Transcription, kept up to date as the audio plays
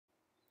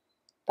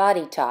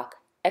Body Talk,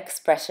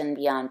 Expression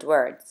Beyond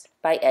Words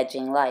by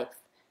Edging Life,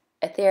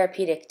 a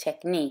therapeutic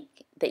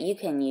technique that you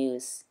can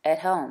use at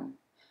home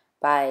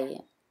by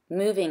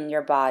moving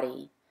your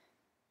body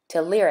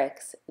to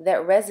lyrics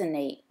that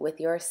resonate with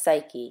your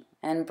psyche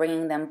and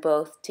bringing them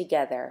both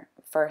together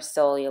for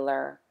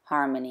cellular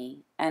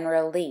harmony and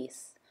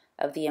release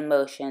of the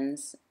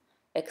emotions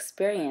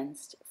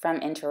experienced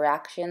from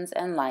interactions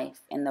and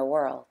life in the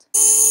world.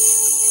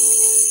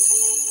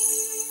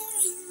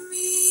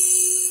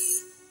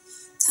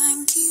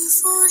 Thank you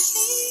for hearing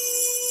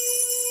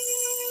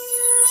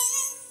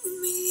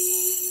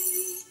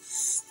me.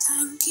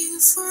 Thank you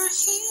for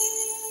hearing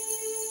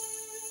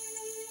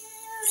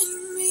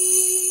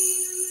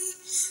me.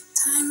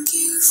 Thank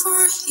you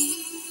for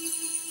hearing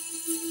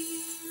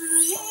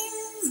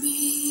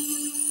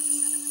me.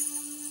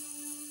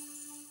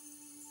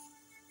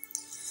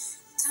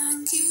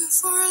 Thank you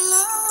for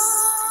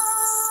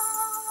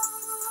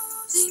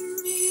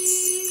loving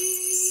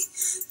me.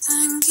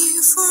 Thank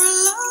you for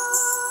loving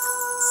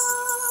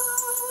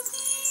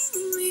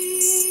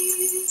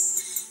me.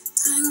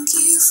 Thank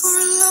you for loving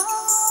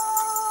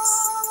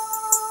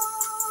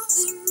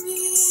me.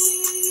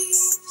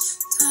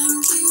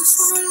 Thank you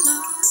for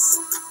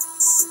loving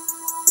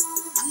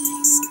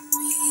me.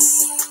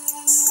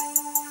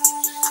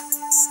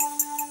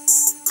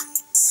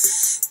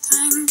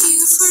 Thank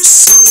you for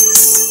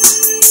seeing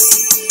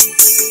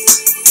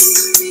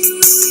me.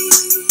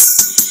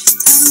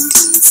 Thank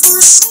you for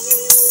seeing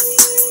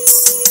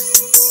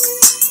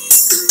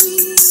me.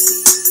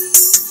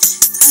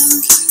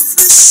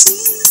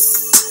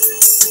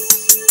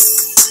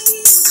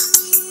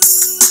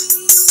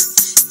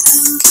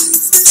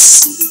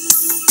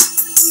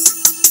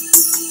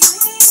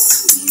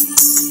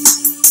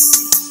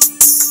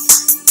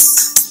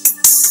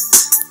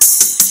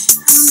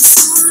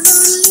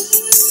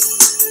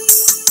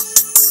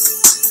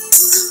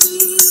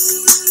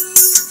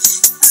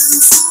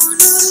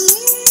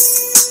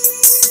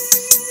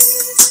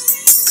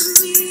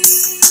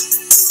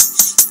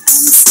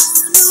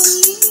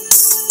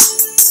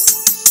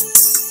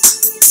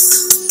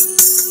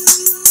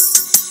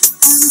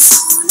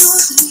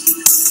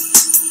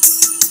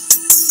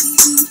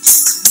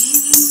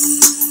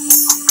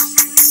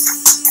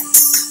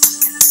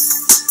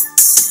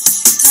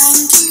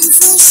 Thank you for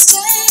seeing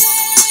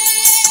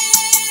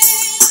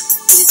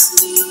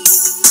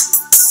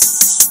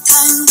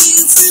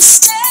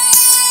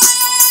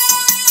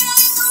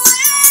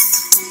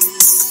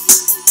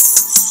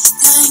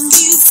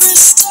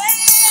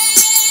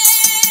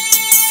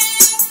me.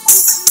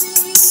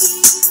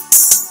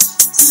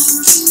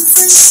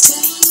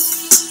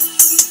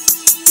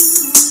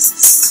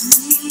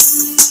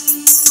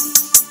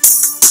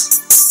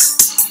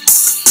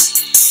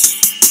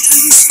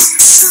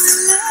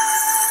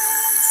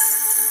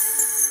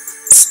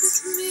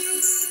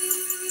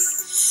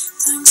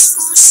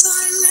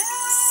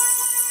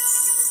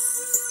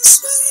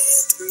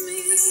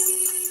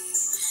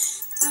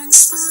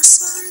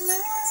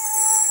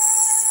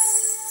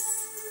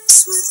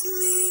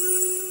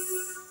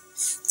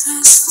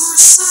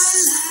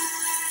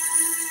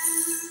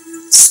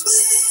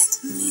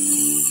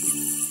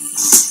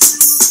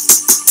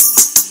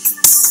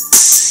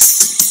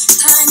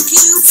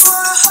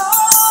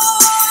 Thank you for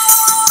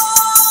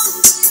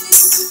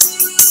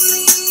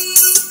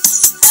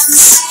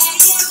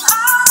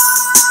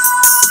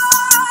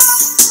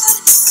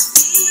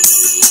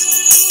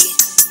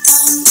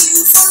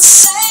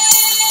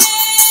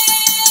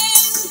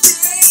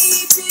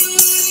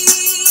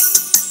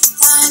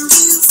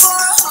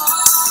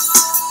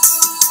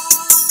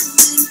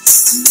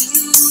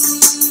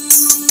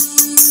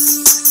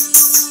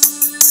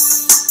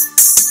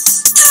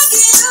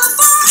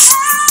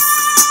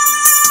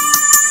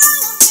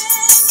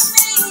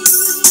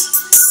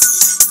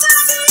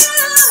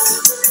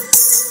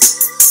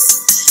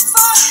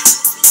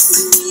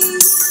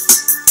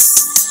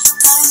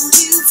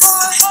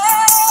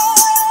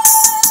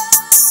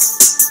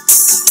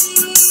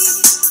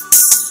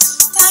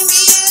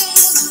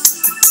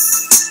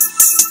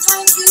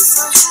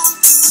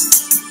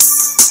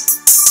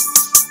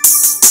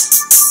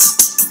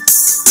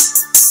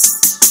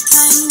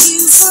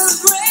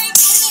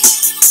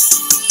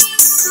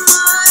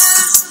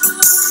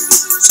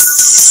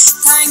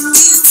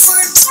seeing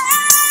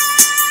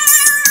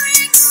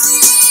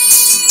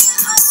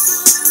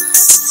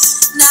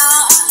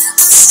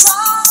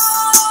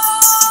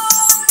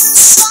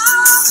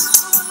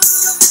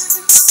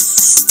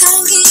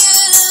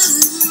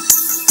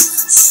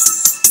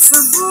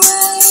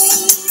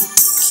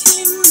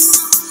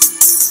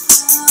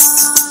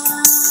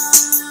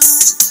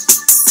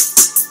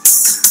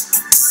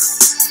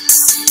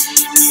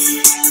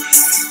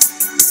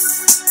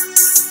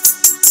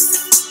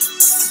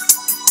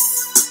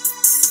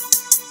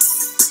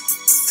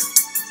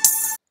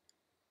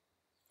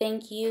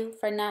Thank you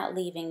for not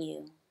leaving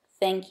you.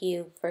 Thank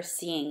you for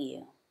seeing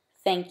you.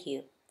 Thank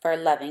you for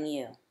loving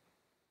you.